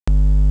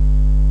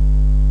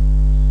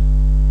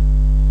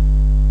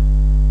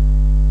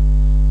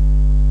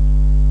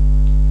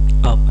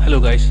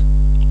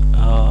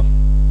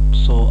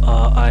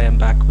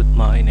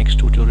my next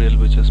tutorial,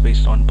 which is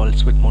based on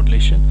pulse width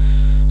modulation.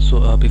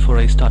 So before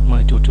I start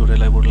my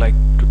tutorial, I would like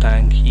to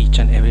thank each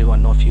and every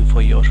one of you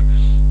for your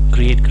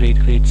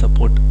great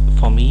support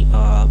for me.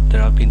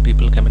 There have been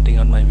people commenting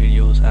on my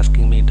videos,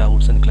 asking me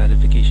doubts and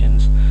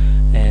clarifications,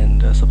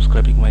 and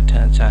subscribing my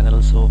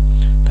channel. So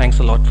thanks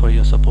a lot for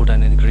your support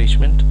and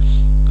encouragement.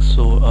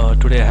 So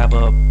today I have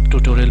a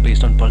tutorial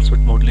based on pulse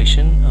width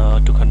modulation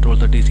to control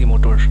the DC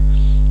motor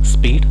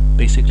speed,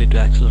 basically to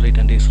accelerate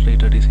and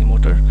decelerate a DC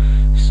motor.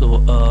 So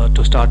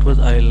to start with,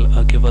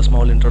 I'll give a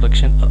small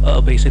introduction,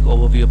 a basic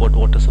overview about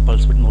what is a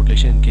pulse width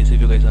modulation, in case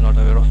if you guys are not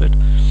aware of it.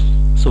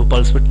 So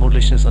pulse width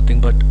modulation is nothing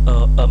but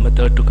a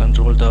method to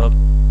control the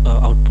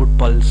output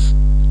pulse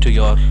to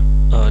your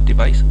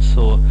device.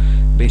 So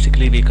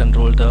basically we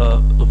control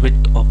the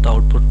width of the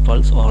output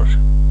pulse, or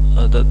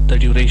the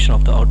duration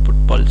of the output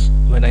pulse.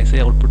 When I say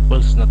output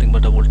pulse, is nothing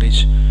but a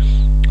voltage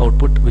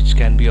output which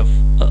can be of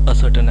a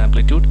certain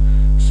amplitude.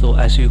 So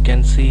as you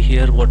can see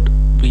here, what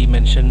we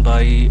mentioned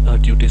by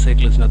duty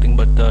cycle is nothing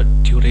but the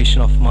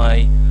duration of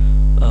my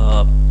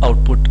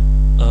output,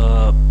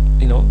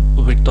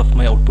 width of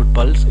my output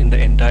pulse in the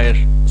entire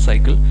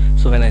cycle.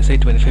 So when I say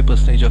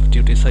 25% of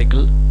duty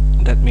cycle,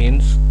 that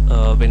means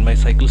when my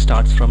cycle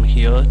starts from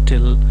here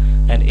till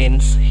and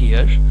ends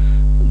here,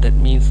 that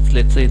means,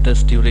 let's say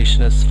this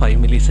duration is 5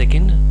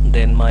 millisecond,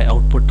 then my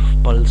output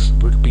pulse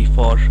would be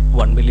for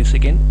 1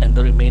 millisecond, and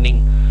the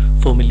remaining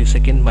 4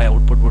 millisecond my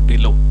output would be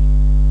low.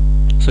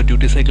 So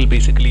duty cycle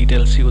basically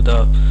tells you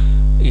the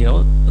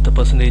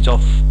percentage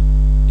of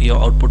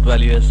your output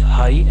value is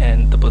high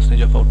and the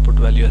percentage of output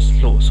value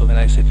is low. So when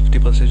I say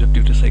 50% of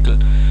duty cycle,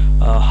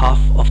 half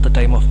of the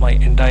time of my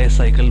entire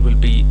cycle will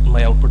be,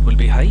 my output will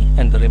be high,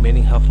 and the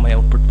remaining half my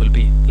output will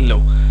be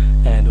low.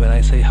 And when I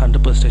say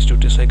 100%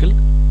 duty cycle,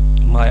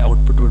 my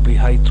output will be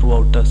high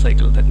throughout the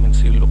cycle. That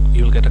means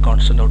you'll get a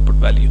constant output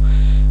value.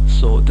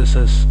 So this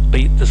is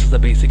the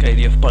basic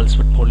idea of pulse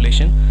width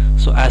modulation.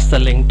 So as the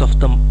length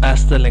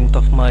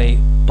of my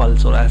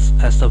pulse, or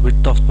as the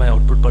width of my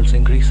output pulse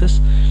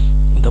increases,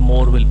 the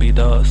more will be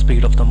the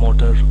speed of the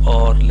motor,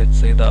 or let's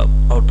say the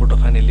output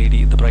of an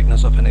LED, the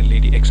brightness of an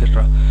LED,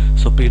 etc.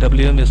 So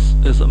PWM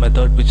is a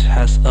method which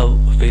has a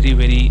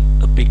very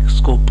big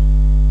scope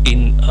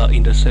in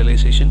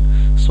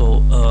industrialization.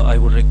 So I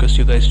would request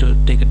you guys to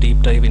take a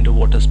deep dive into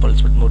what is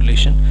pulse width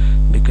modulation,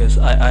 because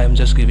I am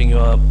just giving you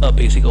a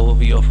basic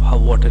overview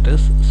of what it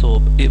is. So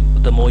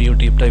the more you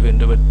deep dive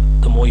into it,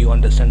 the more you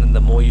understand, and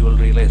the more you will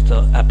realize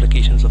the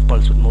applications of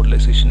pulse width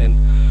modulation in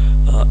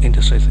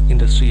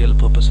industrial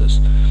purposes.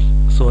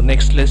 So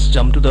next, let's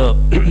jump to the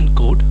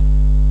code.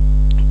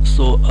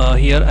 So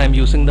here I am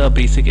using the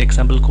basic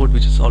example code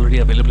which is already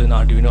available in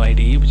Arduino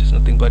IDE, which is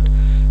nothing but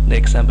the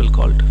example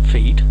called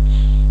fade.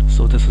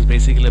 So this is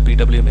basically a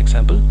PWM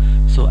example.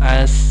 So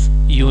as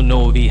you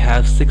know, we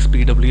have 6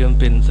 PWM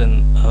pins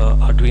in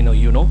Arduino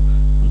Uno.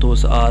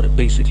 Those are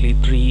basically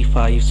 3,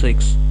 5,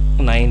 6,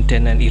 9,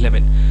 10 and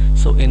 11.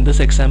 So in this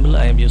example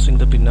I am using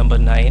the pin number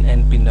 9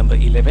 and pin number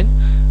 11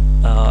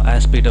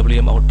 as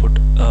PWM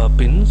output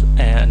pins,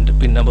 and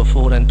pin number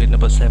 4 and pin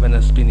number 7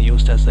 has been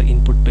used as the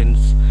input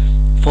pins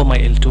for my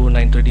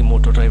L293D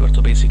motor driver.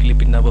 So basically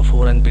pin number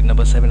 4 and pin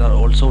number 7 are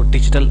also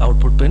digital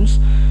output pins.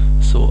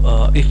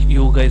 So if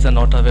you guys are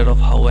not aware of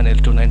how an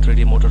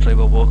L293D motor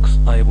driver works,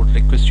 I would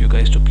request you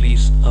guys to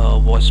please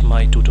watch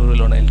my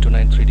tutorial on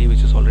L293D,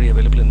 which is already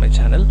available in my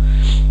channel.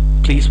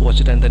 Please watch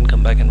it and then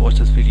come back and watch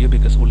this video,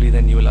 because only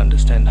then you will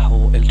understand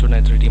how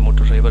L293D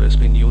motor driver has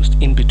been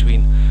used in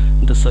between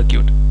the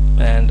circuit.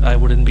 And I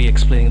wouldn't be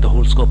explaining the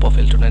whole scope of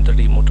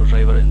L293D motor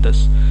driver in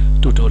this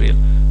tutorial.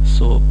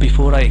 So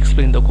before I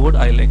explain the code,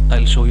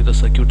 I'll show you the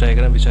circuit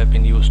diagram which I've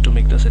been used to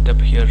make the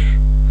setup here.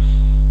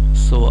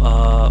 So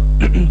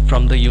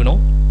from the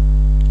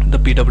the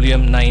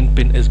PWM 9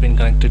 pin is being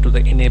connected to the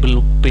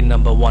enable pin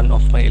number 1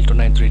 of my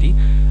L293D,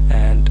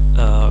 and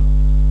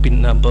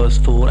pin numbers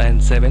 4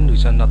 and 7,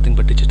 which are nothing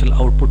but digital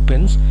output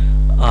pins,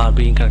 are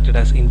being connected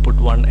as input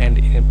 1 and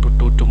input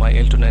 2 to my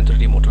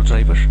L293D motor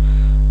driver.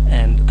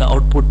 And the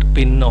output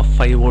pin of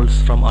 5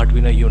 volts from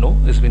Arduino Uno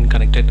is being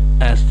connected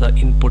as the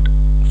input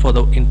for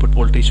the input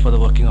voltage for the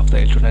working of the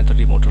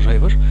L293D motor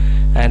driver.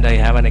 And I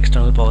have an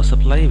external power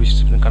supply which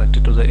has been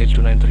connected to the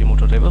L293D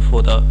motor driver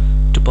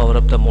to power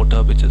up the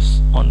motor, which is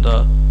on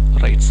the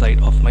right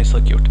side of my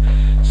circuit.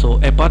 So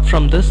apart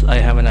from this, I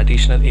have an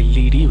additional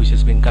LED which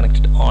has been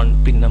connected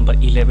on pin number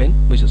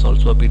 11, which is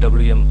also a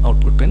PWM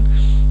output pin,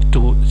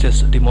 to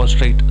just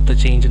demonstrate the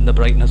change in the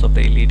brightness of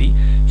the LED.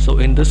 So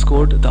in this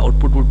code, the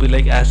output would be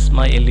like, as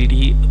my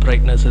LED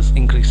brightness is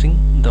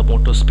increasing, the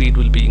motor speed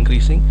will be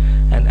increasing,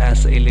 and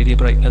as the LED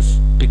brightness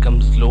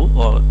becomes low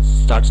or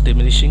starts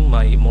diminishing,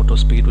 my motor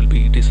speed will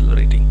be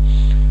decelerating.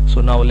 So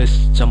now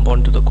let's jump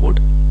on to the code.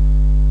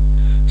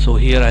 So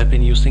here I've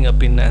been using a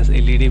pin as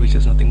LED, which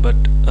is nothing but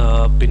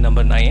pin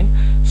number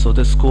 9. So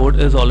this code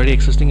is already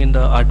existing in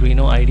the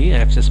Arduino IDE. I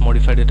have just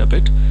modified it a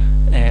bit,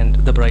 and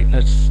the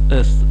brightness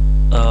is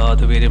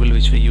the variable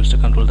which we use to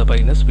control the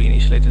brightness. We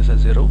initialize this as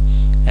 0,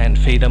 and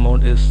fade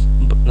amount is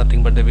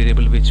nothing but the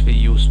variable which we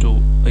use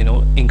to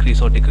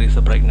increase or decrease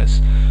the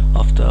brightness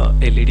of the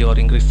LED, or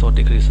increase or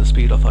decrease the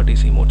speed of our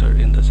DC motor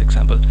in this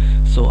example.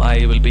 So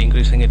I will be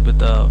increasing it with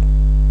the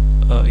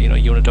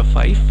unit of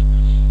 5.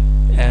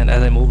 And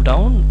as I move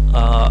down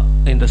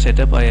in the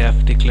setup, I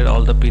have declared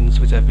all the pins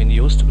which have been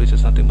used, which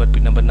is nothing but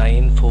pin number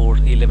 9, 4,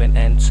 11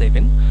 and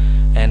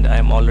 7, and I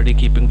am already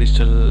keeping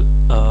digital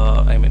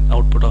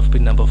output of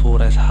pin number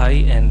 4 as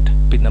high and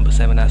pin number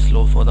 7 as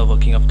low for the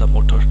working of the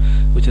motor,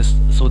 which is,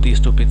 so these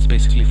two pins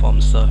basically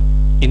forms the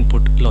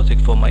input logic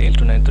for my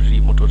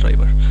L293 motor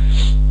driver.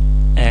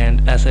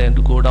 And as I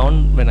go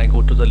down, when I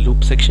go to the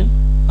loop section,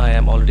 I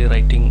am already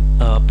writing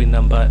pin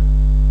number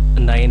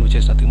 9, which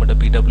is nothing but a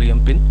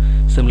PWM pin.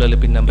 Similarly,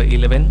 pin number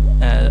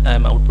 11, I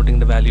am outputting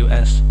the value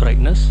as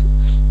brightness.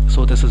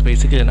 So this is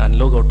basically an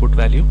analog output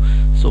value.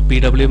 So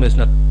PWM is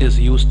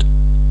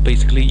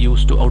basically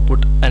used to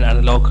output an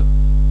analog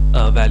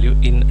value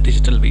in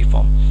digital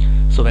waveform.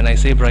 So when I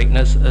say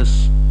brightness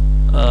is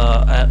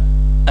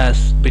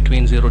as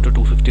between 0 to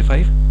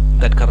 255,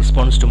 that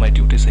corresponds to my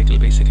duty cycle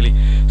basically.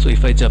 So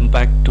if I jump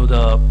back to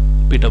the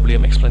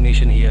PWM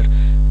explanation here,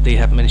 they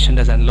have mentioned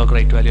as analog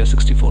write value as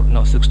 64.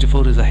 Now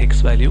 64 is a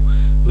hex value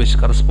which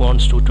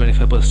corresponds to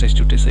 25%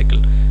 duty cycle,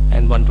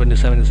 and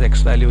 127 is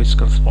X value which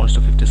corresponds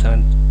to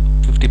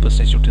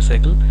 50% duty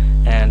cycle,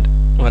 and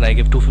when I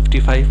give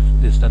 255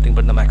 is nothing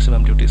but the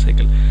maximum duty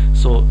cycle.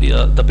 So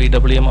the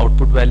PWM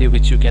output value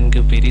which you can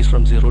give varies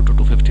from 0 to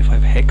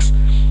 255 hex.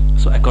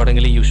 So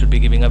accordingly you should be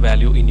giving a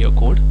value in your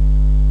code.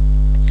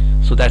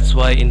 So that's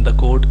why in the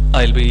code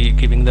I'll be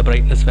giving the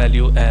brightness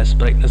value as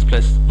brightness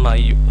plus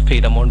my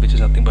fade amount, which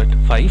is nothing but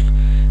 5,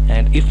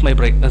 and if my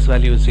brightness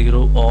value is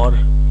 0 or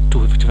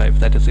 255,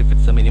 that is if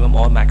it's the minimum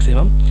or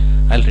maximum,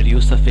 I'll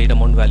reduce the fade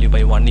amount value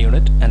by 1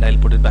 unit and I'll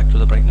put it back to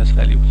the brightness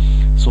value.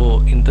 So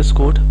in this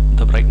code,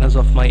 the brightness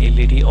of my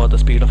LED or the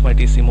speed of my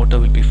DC motor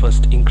will be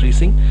first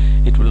increasing,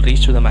 it will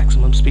reach to the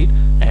maximum speed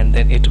and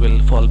then it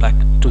will fall back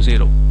to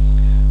 0.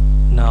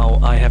 Now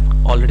I have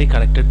already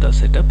connected the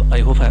setup. I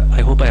hope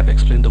I have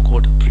explained the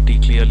code pretty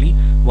clearly.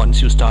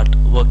 Once you start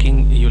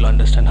working, you'll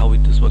understand how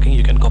it is working.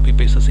 You can copy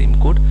paste the same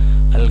code.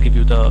 I'll give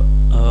you the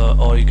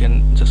or you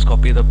can just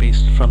copy the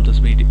paste from this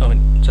video.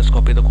 Just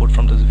copy the code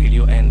from this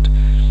video and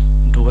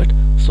do it.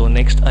 So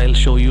next I'll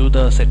show you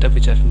the setup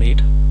which I've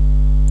made.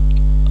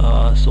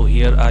 So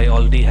here I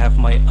already have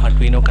my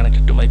Arduino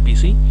connected to my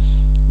PC,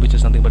 which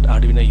is nothing but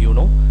Arduino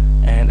Uno,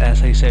 and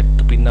as I said,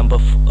 the pin number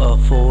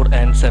 4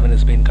 and 7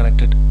 is being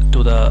connected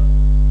to the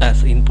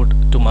as input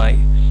to my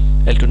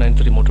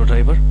L293 motor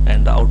driver,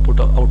 and the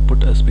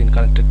output has been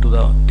connected to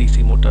the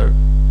DC motor,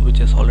 which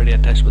is already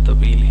attached with the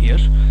wheel here,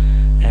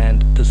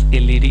 and this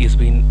LED is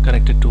being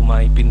connected to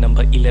my pin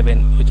number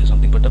 11, which is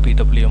something but a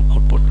PWM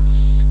output.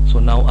 So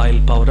now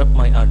I'll power up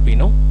my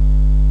Arduino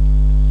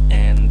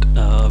and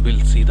we'll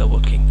see the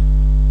working.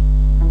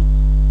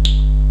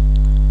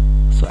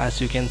 So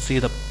as you can see,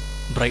 the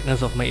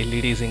brightness of my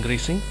LED is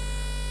increasing.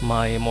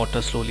 My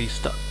motor slowly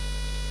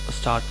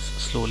starts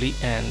slowly,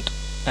 and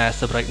as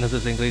the brightness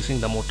is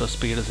increasing, the motor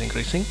speed is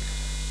increasing.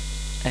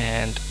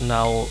 And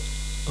now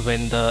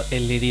when the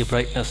LED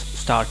brightness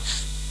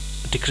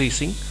starts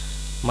decreasing,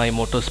 my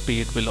motor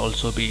speed will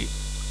also be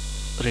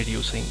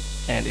reducing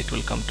and it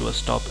will come to a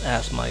stop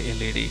as my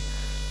LED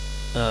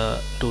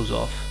goes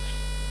off.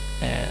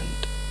 And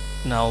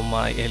now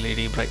my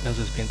LED brightness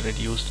has been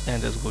reduced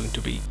and is going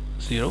to be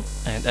 0,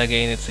 and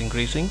again it's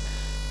increasing.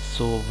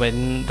 So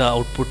when the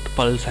output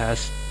pulse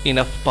has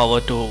enough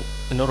power to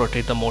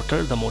rotate the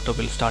motor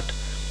will start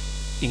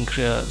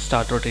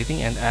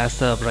rotating, and as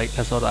the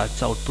brightness or as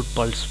the output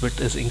pulse width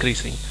is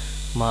increasing,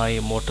 my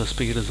motor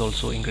speed is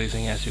also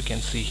increasing, as you can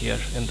see here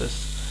in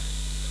this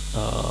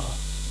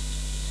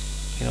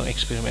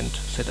experiment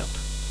setup.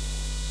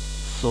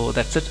 So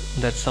that's it.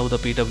 That's how the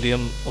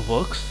PWM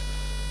works.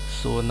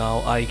 So now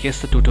I guess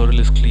the tutorial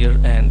is clear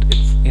and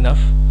it's enough.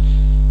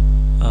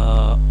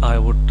 I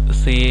would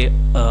say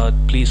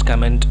please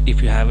comment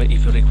if you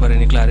require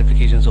any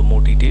clarifications or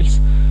more details,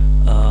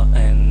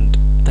 and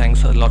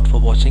thanks a lot for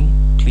watching.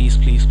 Please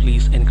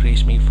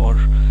encourage me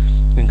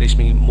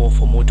more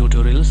for more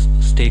tutorials.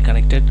 Stay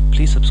connected,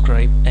 please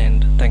subscribe,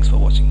 and thanks for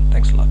watching.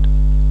 Thanks a lot.